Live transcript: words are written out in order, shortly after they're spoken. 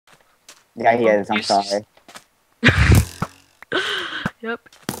Yeah, he is. I'm sorry. Yep.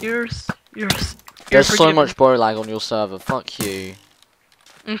 You're There's so forgiven. much bro lag on your server. Fuck you.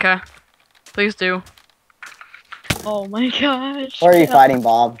 Okay. Please do. Oh my gosh. Where are you fighting,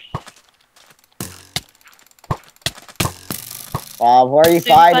 Bob? Bob, where are you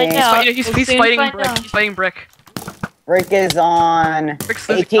Soon find fighting? out. He's We'll soon fighting find Brick. out. He's fighting Brick. Brick is on Brick's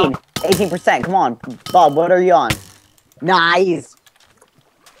losing 18. 18%. Come on. Bob, what are you on? Nice.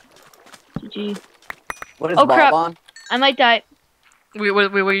 GG. What is Oh, Bob crap. on? I might die.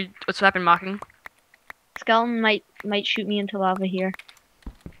 What's happened, Mocking? Skeleton might shoot me into lava here.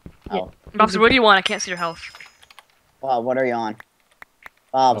 Oh. Bobster, what do you want? I can't see your health. Bob, what are you on?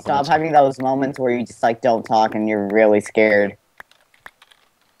 Bob, Welcome stop to- having those moments where you just like don't talk and you're really scared.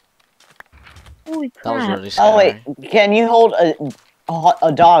 Holy That was crap. really scary. Oh wait, can you hold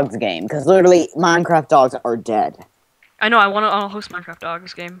a dog's game? Because literally, Minecraft dogs are dead. I know. I'll host Minecraft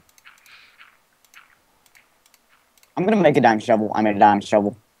Dogs game. I'm gonna make a diamond shovel. I made a diamond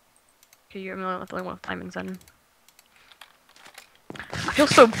shovel. Okay, you're the only one with diamonds then. I feel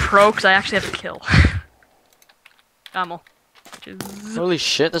so pro because I actually have a kill. Camel. Holy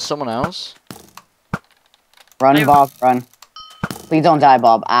shit, there's someone else? Run, I- Bob, run. Please don't die,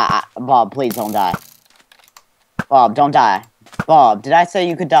 Bob. Bob, please don't die. Bob, don't die. Bob, did I say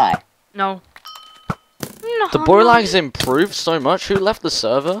you could die? No. No. The bro lag has improved so much. Who left the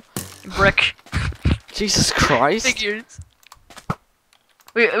server? Brick. Jesus Christ. Figures.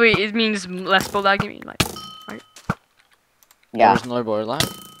 Wait, it means less bro lag, you mean? Like, Yeah, There's no bro lag.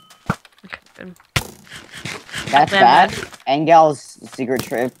 okay, good. that's Then- bad. Engel's secret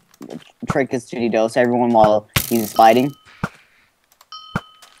trick is to de-dose everyone while he's fighting.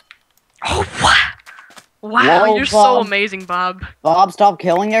 Oh, what? Wow, Whoa, you're so Bob. amazing, Bob. Bob, stop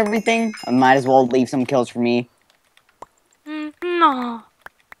killing everything. I might as well leave some kills for me. No.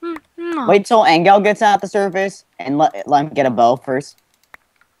 No. Wait till Engel gets out the surface and let him get a bow first.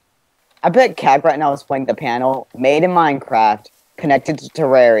 I bet Cat right now is playing the piano made in Minecraft, connected to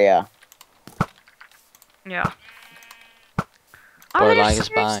Terraria. Yeah. Bro Oh, lag there's is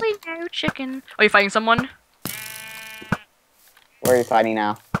back. seriously no chicken. Are you fighting someone? Where are you fighting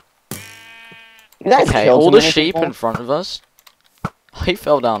now? You guys Okay, killed all too the many sheep people? in front of us. He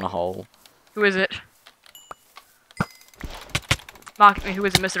fell down a hole. Who is it? Mock me. Who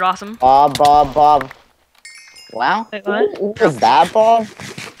is it, Mr. Awesome? Bob. Wow. Wait, what? Who was that, Bob?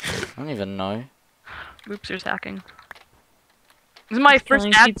 I don't even know. Oops, there's hacking. This is my first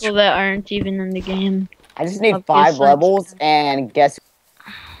Killing ad. people that aren't even in the game. I just need Obviously. 5 levels, and guess.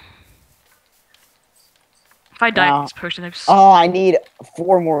 If I die Wow. in this potion, I'm Oh, I need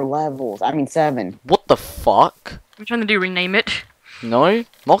 4 more levels. I mean 7. What the fuck? trying to do rename it. No?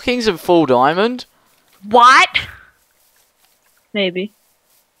 Mocking's in full diamond? What? Maybe.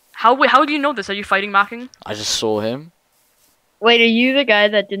 How do you know this? Are you fighting Mocking? I just saw him. Wait, are you the guy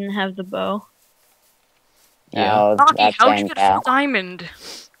that didn't have the bow? Yeah. No, Mocking, that's how'd you get Engel. full diamond?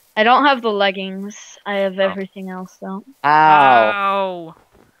 I don't have the leggings. I have everything else though. Ow. Ow.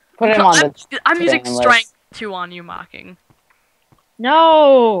 Put him on the. I'm using chain list. strength 2 on you, Mocking.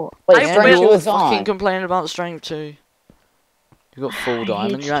 No. Wait, I strength will 2 is fucking on. complaining about strength too. You got I full hate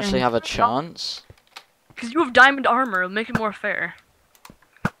diamond, you actually strength. have a chance. Because you have diamond armor, it'll make it more fair.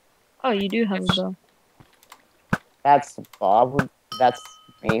 Oh, you do have a bow. That's Bob. That's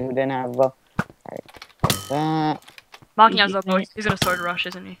me who didn't have a bow. Alright. What's that? Mocking has a GG, bow. mate. He's gonna sword rush,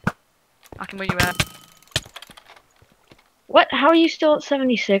 isn't he? Mocking, where you at? What? How are you still at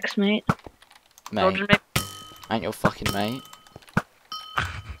 76, mate? Mate, Soldier, mate. ain't your fucking mate.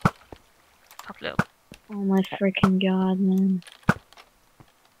 Top level. Oh my freaking god, man.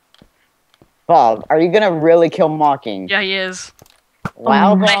 Bob, are you gonna really kill Mocking? Yeah, he is.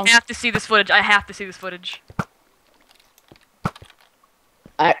 Wow, Oh, Bob. I have to see this footage. I have to see this footage.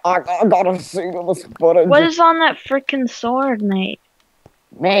 I gotta see this footage. What is on that freaking sword, mate?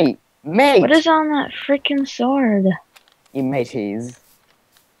 Mate. What is on that freaking sword? You mateys.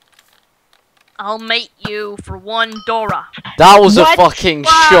 I'll mate you for 1 Dora. That was What? a fucking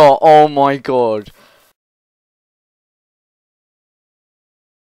Wow. shot, oh my god.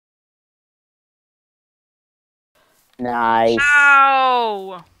 Nice.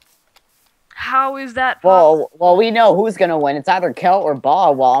 Ow! How is that possible? Well, we know who's gonna win. It's either Kelt or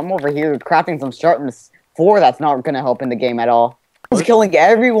Bob. While I'm over here crafting some sharpness 4 that's not gonna help in the game at all. He's killing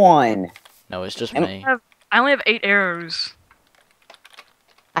everyone. No, it's just Am- me. I only have 8 arrows.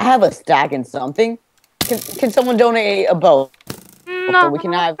 I have a stack and something. Can someone donate a bow? No, we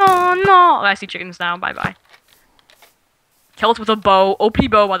can have- no. Oh, I see chickens now. Bye bye. Kelt with a bow. OP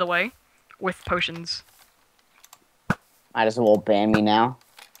bow, by the way. With potions. Might as well ban me now.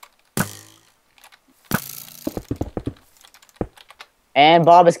 And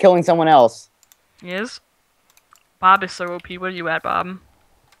Bob is killing someone else. He is. Bob is so OP. Where are you at, Bob?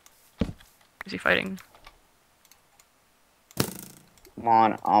 Is he fighting? Come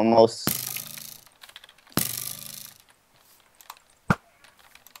on, almost.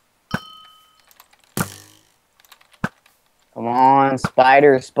 Come on,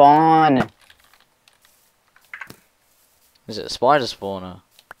 spider spawn. Is it a spider spawner?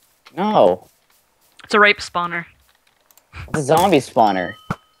 No, It's a rape spawner. it's a zombie spawner.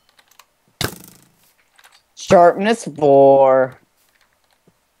 Sharpness 4.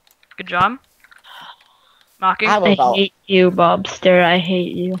 Good job. Mocking. How I about hate you, Bobster. I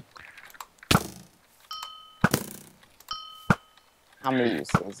hate you. how many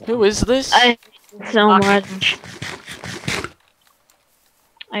uses? Who is this? I hate you so Mocking. much.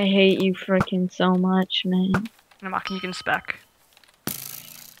 I hate you freaking so much, man. And Mocking, you can spec.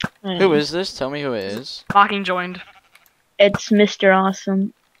 Who is this? Tell me who it is. Mocking joined. It's Mr.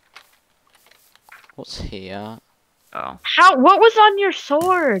 Awesome. What's here? Oh. What was on your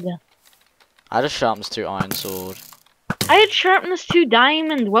sword? I had a sharpness 2 iron sword. I had sharpness 2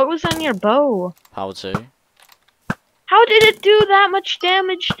 diamond. What was on your bow? Power 2. How did it do that much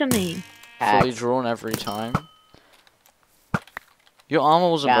damage to me? Fully Hacks. drawn every time. Your armor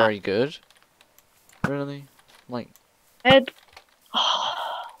wasn't Yeah. very good. Really? Like, I had...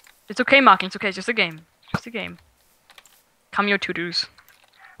 It's okay, Mocking. It's okay. It's just a game. Just a game. Cameo to-dos.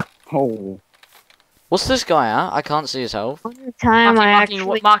 Oh, what's this guy at? I can't see his health. One time I Mocking,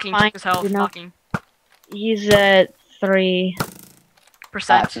 actually Mocking, check find, his health. you know, Mocking. he's at 3.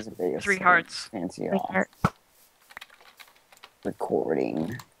 Percent. that's the biggest 3 thing. hearts. Fancy Three off. hearts.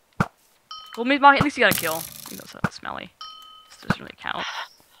 Recording. Well, maybe Mocking, at least you got a kill. He does that smelly. This doesn't really count.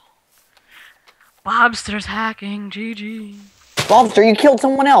 Bobster's hacking. GG. Bobster, you killed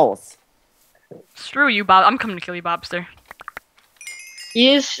someone else. Screw you, Bob. I'm coming to kill you, Bobster.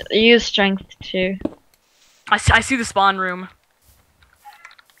 Use strength 2. I see the spawn room.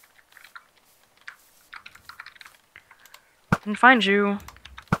 Didn't find you.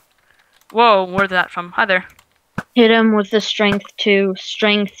 Whoa, where's that from? Hi there. Hit him with the strength 2.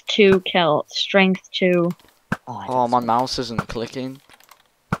 Strength 2 Kelt. Strength 2. Oh, my mouse isn't clicking.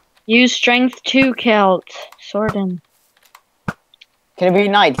 Use strength 2 Kelt. Sword him. Can it be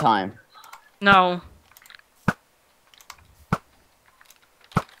nighttime? No.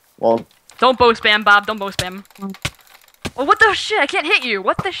 Well, Don't bow spam, Bob. Don't bow spam. Oh, what the shit? I can't hit you.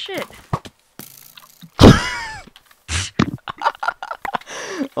 What the shit?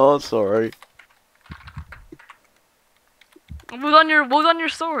 Oh, sorry. What was on your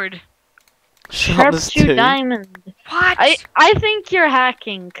sword? Sharp Sharpness 2 2. diamond. What? I think you're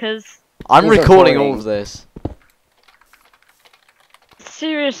hacking, cause I'm He's recording all recording. of this.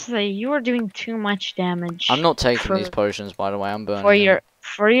 seriously, you are doing too much damage. I'm not taking for- these potions, by the way. I'm burning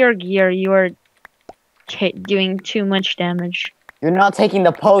for your gear. You are doing too much damage. you're not taking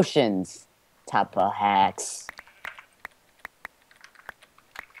the potions. Tappa hacks.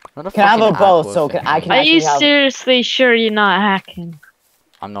 them. Can I have a bow so I can Are you actually have... seriously sure you're not hacking?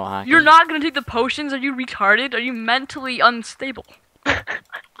 I'm not hacking. You're not gonna take the potions? Are you retarded? Are you mentally unstable?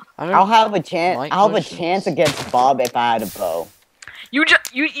 I'll have a chance. like I'll have a potions. chance against Bob if I had a bow. You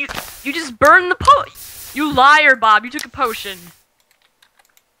just burned the You liar, Bob. You took a potion.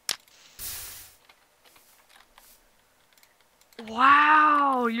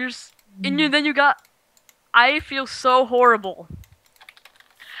 Wow, then you got. I feel so horrible.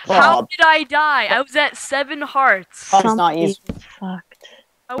 How Bob, did I die? I was at 7 hearts. Bob's not Somebody used. is fucked.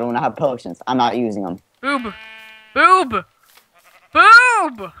 I don't have potions. I'm not using them. Boob, boob,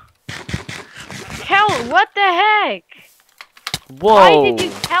 boob. Kelt, what the heck? Whoa! Why did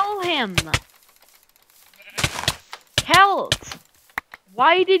you tell him? Kelt,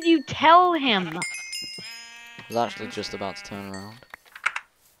 why did you tell him? I was actually just about to turn around.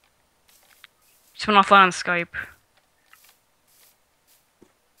 Just went offline on Skype.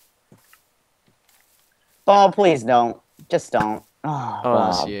 Bob, please don't. Just don't. Oh, Oh,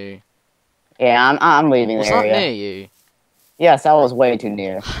 that's Bob. you. Yeah, I'm leaving Was the that area. near you? Yes, that was way too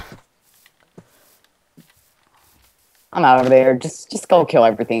near. I'm out of there. Just go kill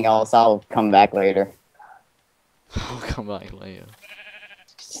everything else. I'll come back later. I'll come back later.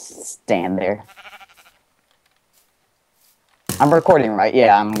 Just stand there. I'm recording, right?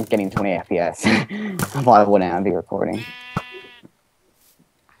 Yeah, I'm getting 20 FPS. Why wouldn't I be recording?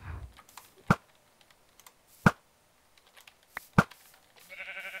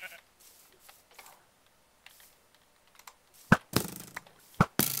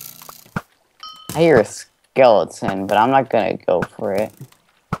 I hear a skeleton, but I'm not gonna go for it.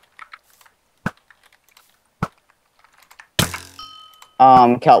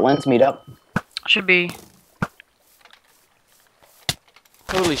 Kelt wins, meet up. Should be.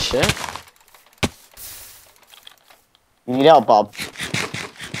 Holy shit. You need help, Bob.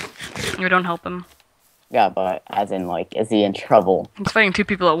 You don't help him. Yeah, but as in, like, is he in trouble? He's fighting 2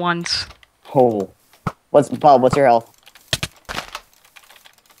 people at once. Oh. Bob, what's your health?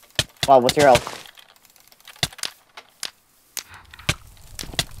 Bob, what's your health?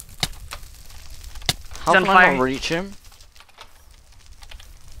 How on can I fire. not reach him?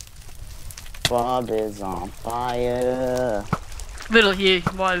 Bob is on fire. Little he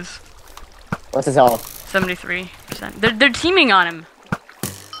was. What's his health? 73%. They're teaming on him.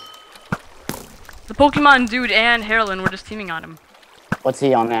 The Pokemon dude and Harlan were just teaming on him. What's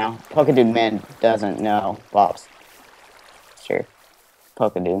he on now? Pokedude man doesn't know. Bob's. Sure.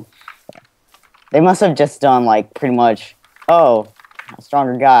 Pokedude. They must have just done, like, pretty much, oh, a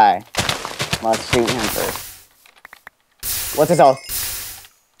stronger guy. Let's shoot him first. What's his health?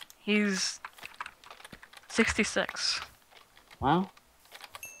 He's 66. Wow.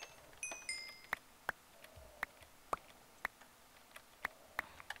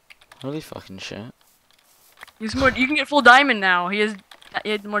 Holy fucking shit. He's more. You can get full diamond now. He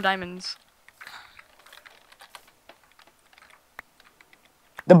had more diamonds.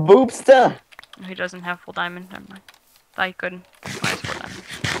 The boopster! He doesn't have full diamond. Never mind. Thought he couldn't. Why is full diamond?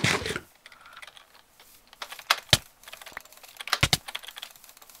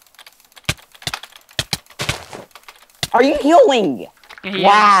 Are you healing? Yeah, he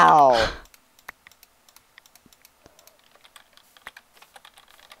Wow.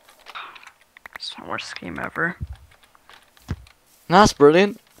 It's the worst game ever. That's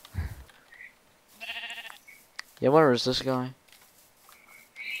brilliant. Yeah, where is this guy?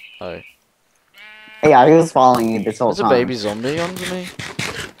 Oh. Yeah, he was following you this whole There's a time. baby zombie onto me.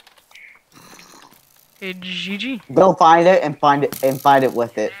 Hey, GG. Go find it and find it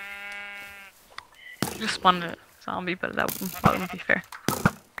with it. Just spawned a zombie, but that wouldn't be fair.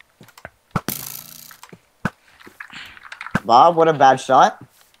 Bob, what a bad shot.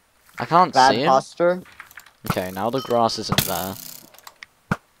 I can't Bad see him. posture. Okay, now the grass isn't there.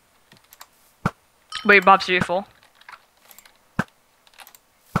 Wait, Bob's are you full?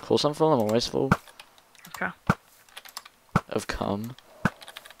 Of course I'm full, I'm always full. Okay. Of cum.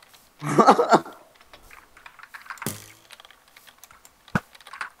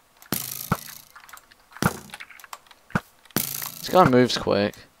 This guy moves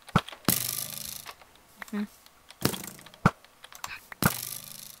quick.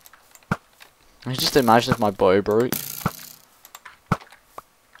 I just imagine if my bow broke.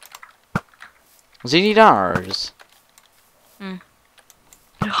 Does he need arrows?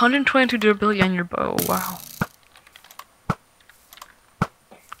 122 durability on your bow. Wow.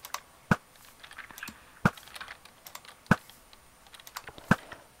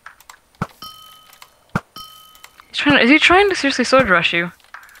 Is he trying to seriously sword rush you?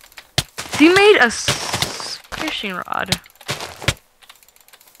 He made a fishing rod.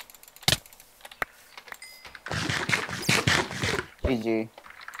 GG.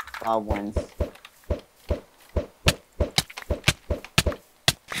 Bob wins.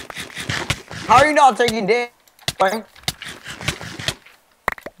 How are you not taking damage?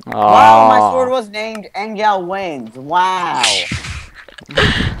 Wow, my sword was named Engel Wins. Wow.